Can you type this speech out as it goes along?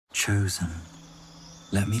chosen.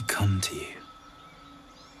 Let me come to you.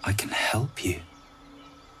 I can help you.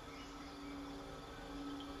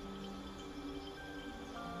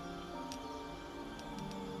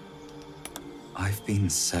 I've been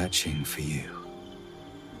searching for you.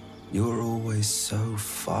 You're always so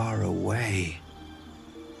far away.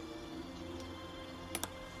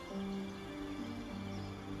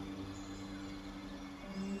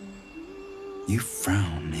 You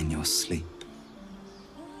frown in your sleep.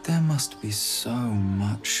 There must be so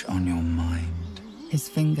much on your mind. His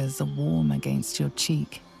fingers are warm against your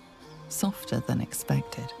cheek, softer than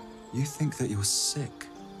expected. You think that you're sick,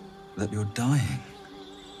 that you're dying.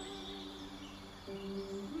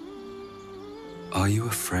 Are you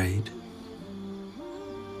afraid?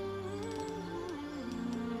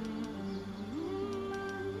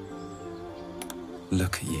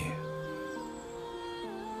 Look at you.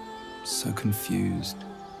 So confused,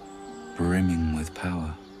 brimming with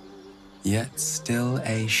power, yet still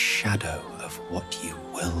a shadow of what you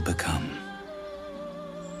will become.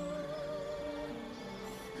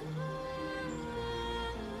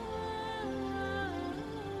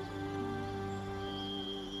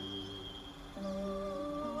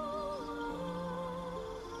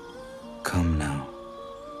 Come now.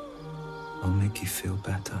 I'll make you feel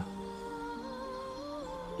better.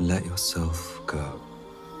 Let yourself go.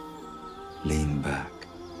 Lean back.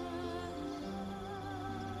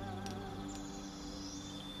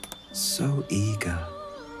 So eager,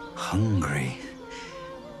 hungry,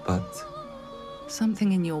 but...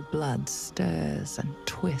 Something in your blood stirs and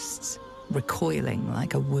twists, recoiling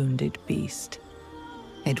like a wounded beast.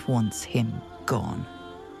 It wants him gone.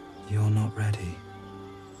 You're not ready.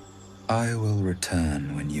 I will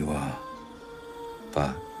return when you are.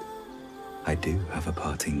 But I do have a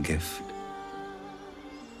parting gift.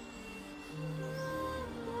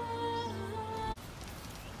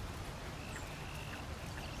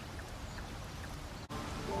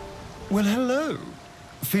 Well, hello.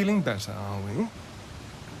 Feeling better, are we?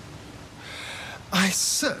 I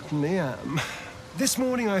certainly am. This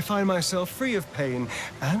morning I find myself free of pain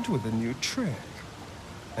and with a new trick.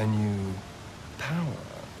 A new power.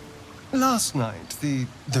 Last night, the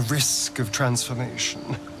risk of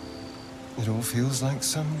transformation. It all feels like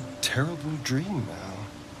some terrible dream now.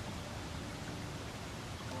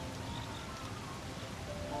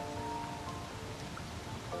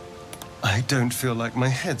 I don't feel like my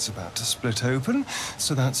head's about to split open,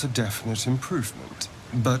 so that's a definite improvement.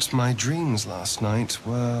 But my dreams last night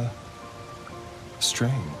were...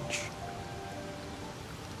 strange.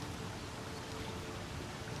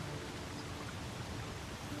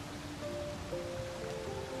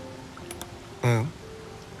 Oh?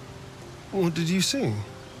 What did you see?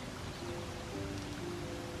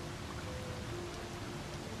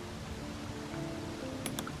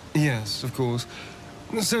 Yes, of course.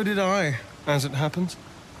 So did I, as it happens.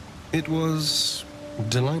 It was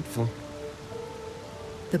delightful.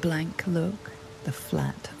 The blank look, the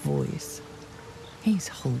flat voice. He's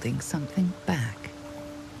holding something back.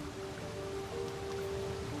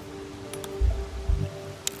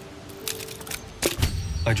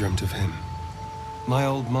 I dreamt of him. My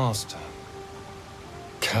old master.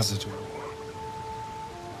 Khazad-dûr.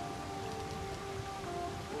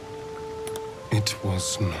 It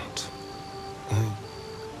was not.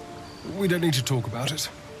 We don't need to talk about it.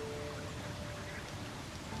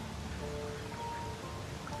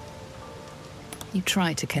 You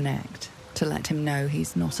try to connect, to let him know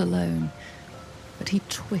he's not alone, but he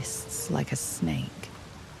twists like a snake.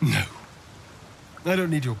 No. I don't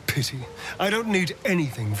need your pity. I don't need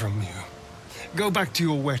anything from you. Go back to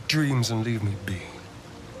your wet dreams and leave me be.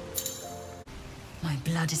 My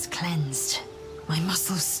blood is cleansed, my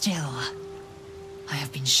muscles still. I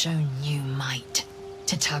have been shown new might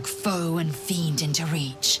to tug foe and fiend into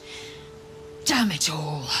reach. Damn it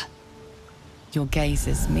all! Your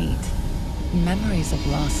gazes meet. Memories of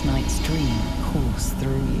last night's dream course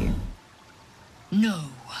through you. No.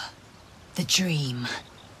 The dream.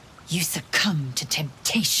 You succumb to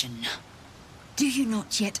temptation. Do you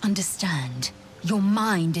not yet understand? Your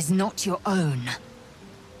mind is not your own.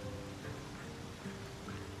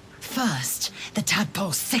 First, the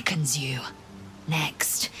tadpole sickens you.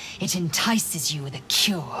 Next, it entices you with a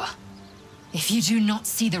cure. If you do not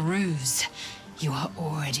see the ruse, you are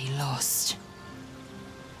already lost.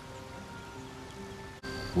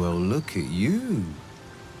 Well, look at you.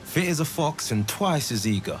 Fit as a fox and twice as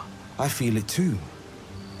eager. I feel it too.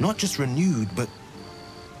 Not just renewed, but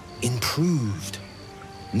improved.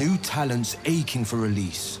 New talents aching for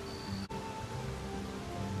release.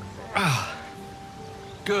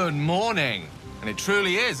 Good morning. And it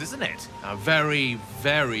truly is, isn't it? A very,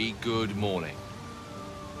 very good morning.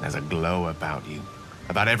 There's a glow about you,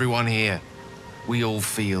 about everyone here. We all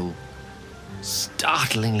feel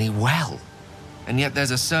startlingly well. And yet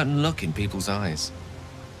there's a certain look in people's eyes.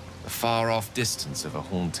 The far-off distance of a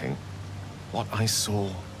haunting. What I saw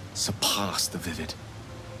surpassed the vivid.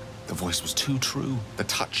 The voice was too true, the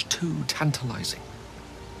touch too tantalizing.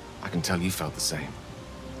 I can tell you felt the same.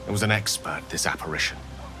 It was an expert, this apparition.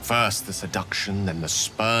 First the seduction, then the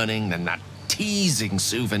spurning, then that teasing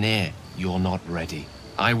souvenir. You're not ready.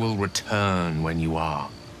 I will return when you are.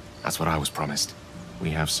 That's what I was promised.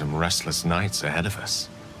 We have some restless nights ahead of us.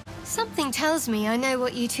 Something tells me I know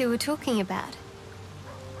what you two were talking about.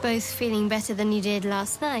 Both feeling better than you did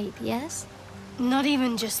last night, yes? Not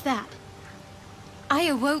even just that. I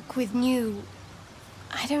awoke with new...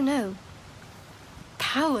 I don't know...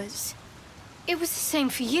 powers. It was the same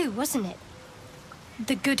for you, wasn't it?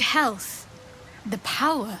 The good health, the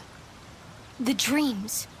power, the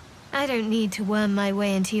dreams. I don't need to worm my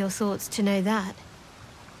way into your thoughts to know that.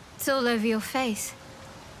 It's all over your face.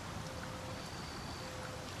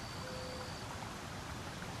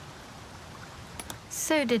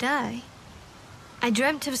 So did I. I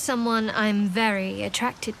dreamt of someone I'm very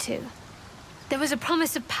attracted to. There was a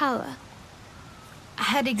promise of power. I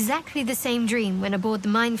had exactly the same dream when aboard the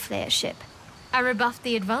Mind Flayer ship. I rebuffed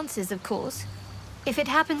the advances, of course. If it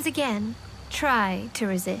happens again, try to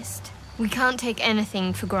resist. We can't take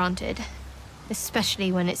anything for granted,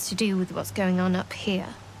 especially when it's to do with what's going on up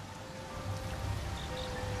here.